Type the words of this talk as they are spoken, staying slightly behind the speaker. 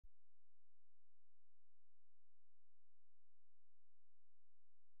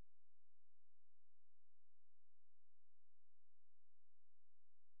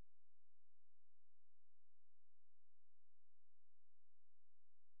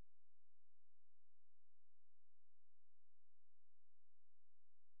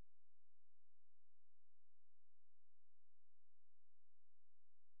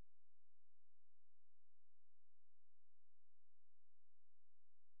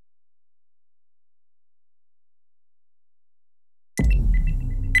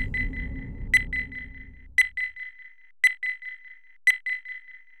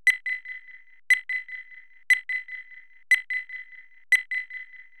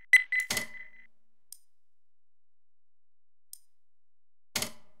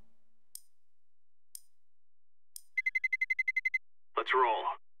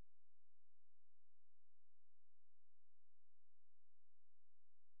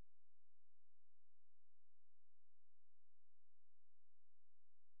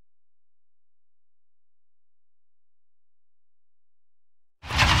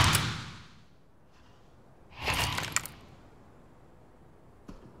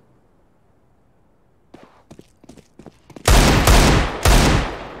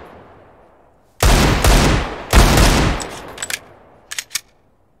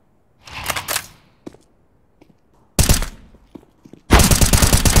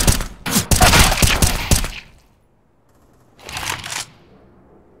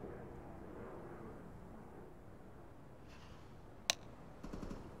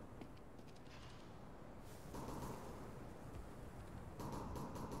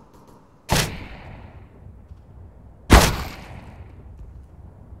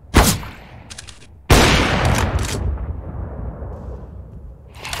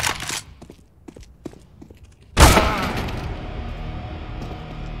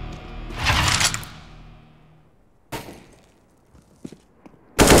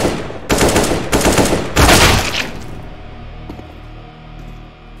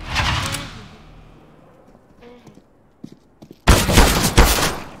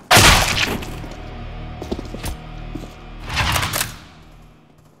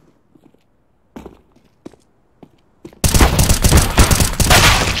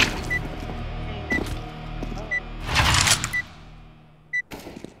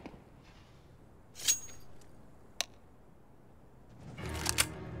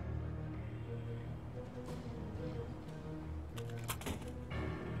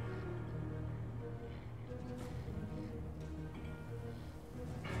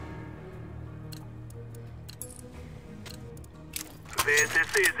This is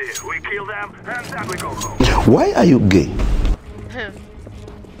easy. We kill them and then we go home. Why are you gay?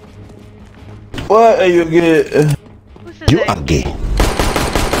 Why are you gay? You are gay.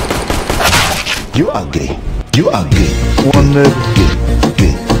 You are gay. You are gay. One gay,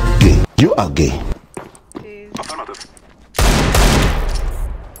 gay, gay. You are gay. Affirmative.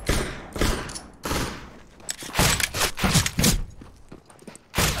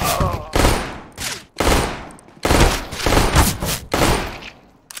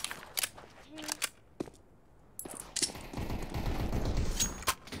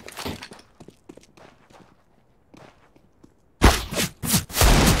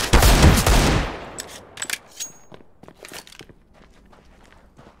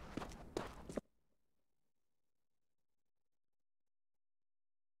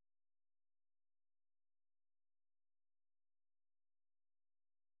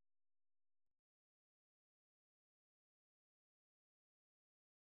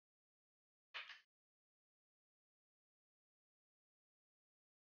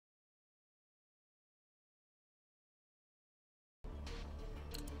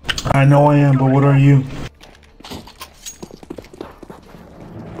 I know I am, but what are you?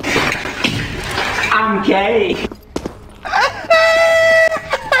 I'm gay.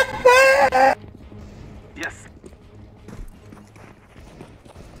 Yes.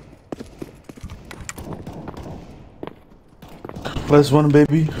 Last one,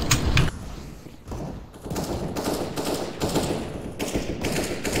 baby.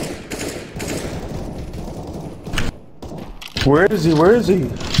 Where is he? Where is he?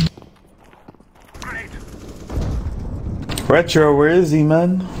 Grenade. Retro, where is he,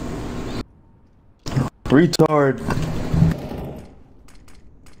 man? Retard.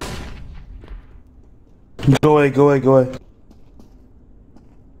 Go away, go away, go away.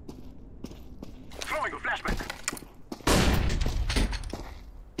 Throwing a flashback.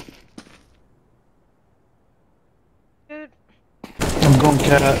 Dude. I'm going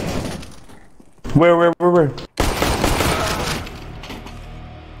cat. Where?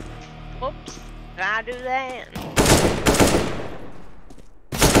 Whoops. Did I do that?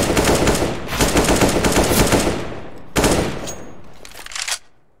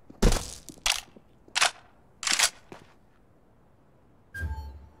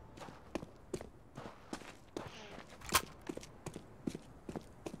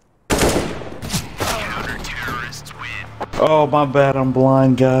 Oh, my bad, I'm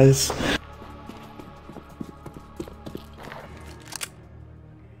blind, guys.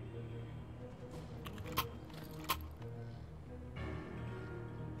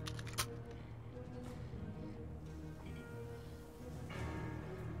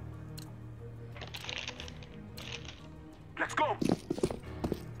 Let's go.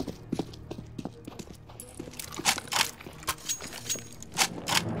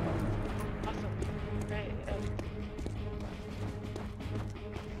 Awesome. Right.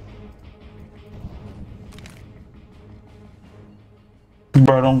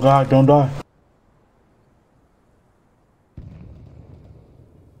 Bro, don't die, don't die.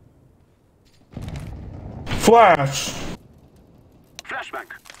 Flash! Flashback.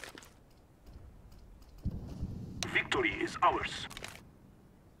 Victory is ours.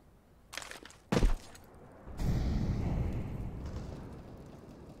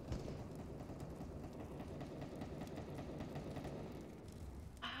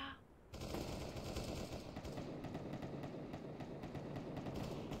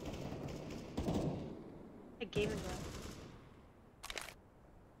 I gave him that.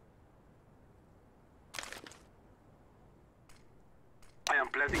 I am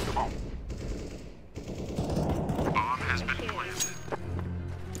planting the bomb. Bomb has been planted.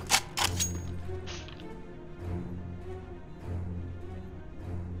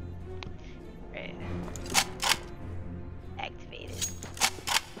 Right. Activated.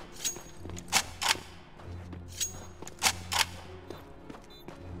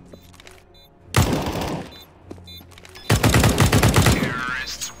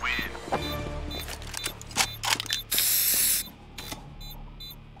 Terrorists win.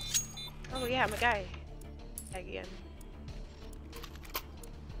 Oh yeah, I'm a guy. Again.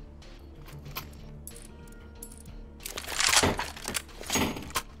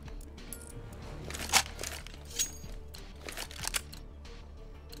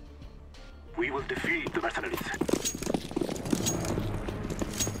 We will defeat the mercenaries.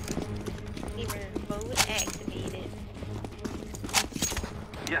 Gamer mode activated.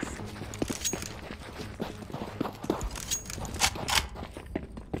 Yes.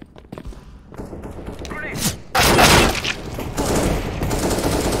 Grenade.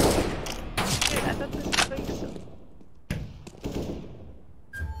 Dude, I thought this was going so.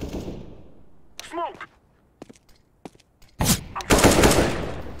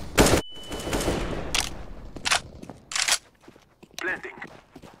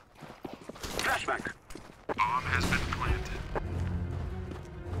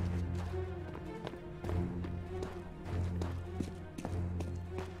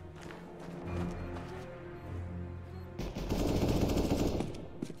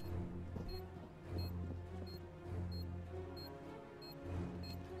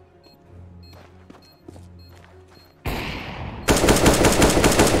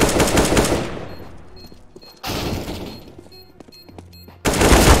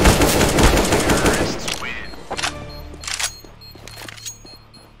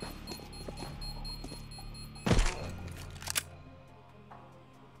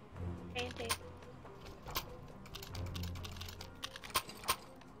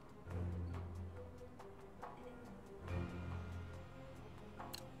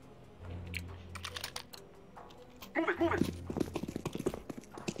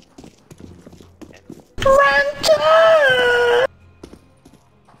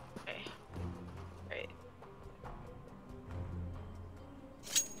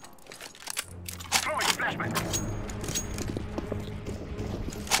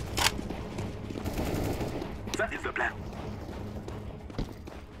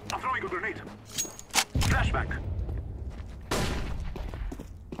 Throwing a grenade. Flashback.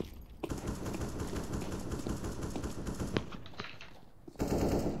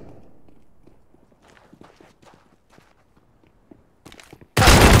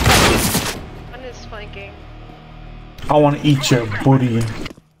 One is flanking. I want to eat your booty.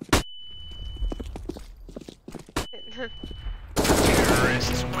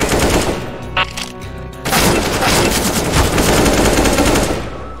 Terrorists win.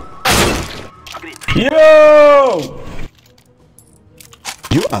 Yo!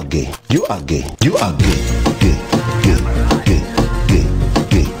 You are gay. You are gay. You are gay. Gay. Gay. Gay. Gay.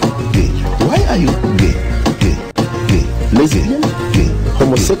 Gay. Gay. Why are you gay? Gay. Gay. Lesbian? Gay.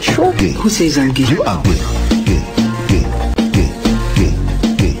 Homosexual? Gay. Who says I'm gay? You are gay. Gay. Gay. Gay. Gay.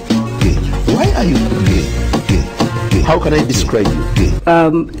 Gay. Gay. Why are you gay? Gay. Gay. How can I describe you? Gay.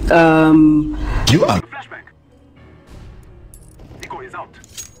 You are. Flashback. Nico is out.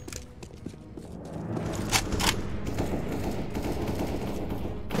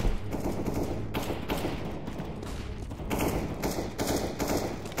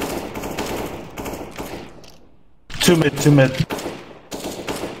 Two mid, two mid.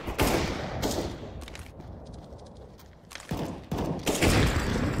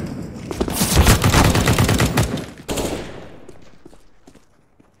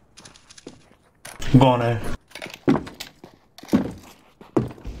 Go on there.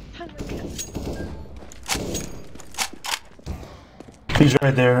 He's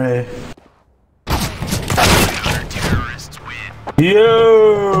right there, hey. Terrorists win.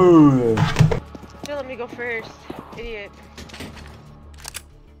 Yo! Still let me go first, idiot.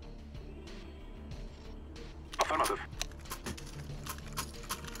 Affirmative.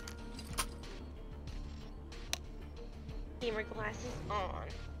 Gamer glasses on.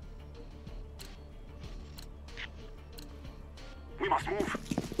 We must move.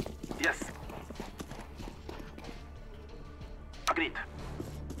 Yes. Agreed.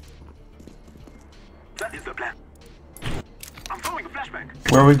 That is the plan. I'm throwing a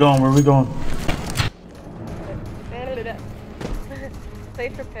flashback. Where are we going? Where are we going? Play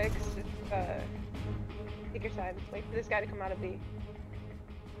for picks. Take your time. Wait for this guy to come out of B.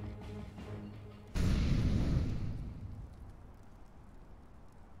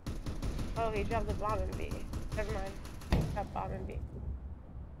 Oh, he dropped the bomb in B. Never mind. Dropped bomb in B.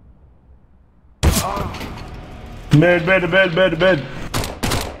 Bed.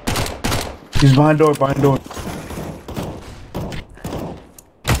 He's behind door, behind door.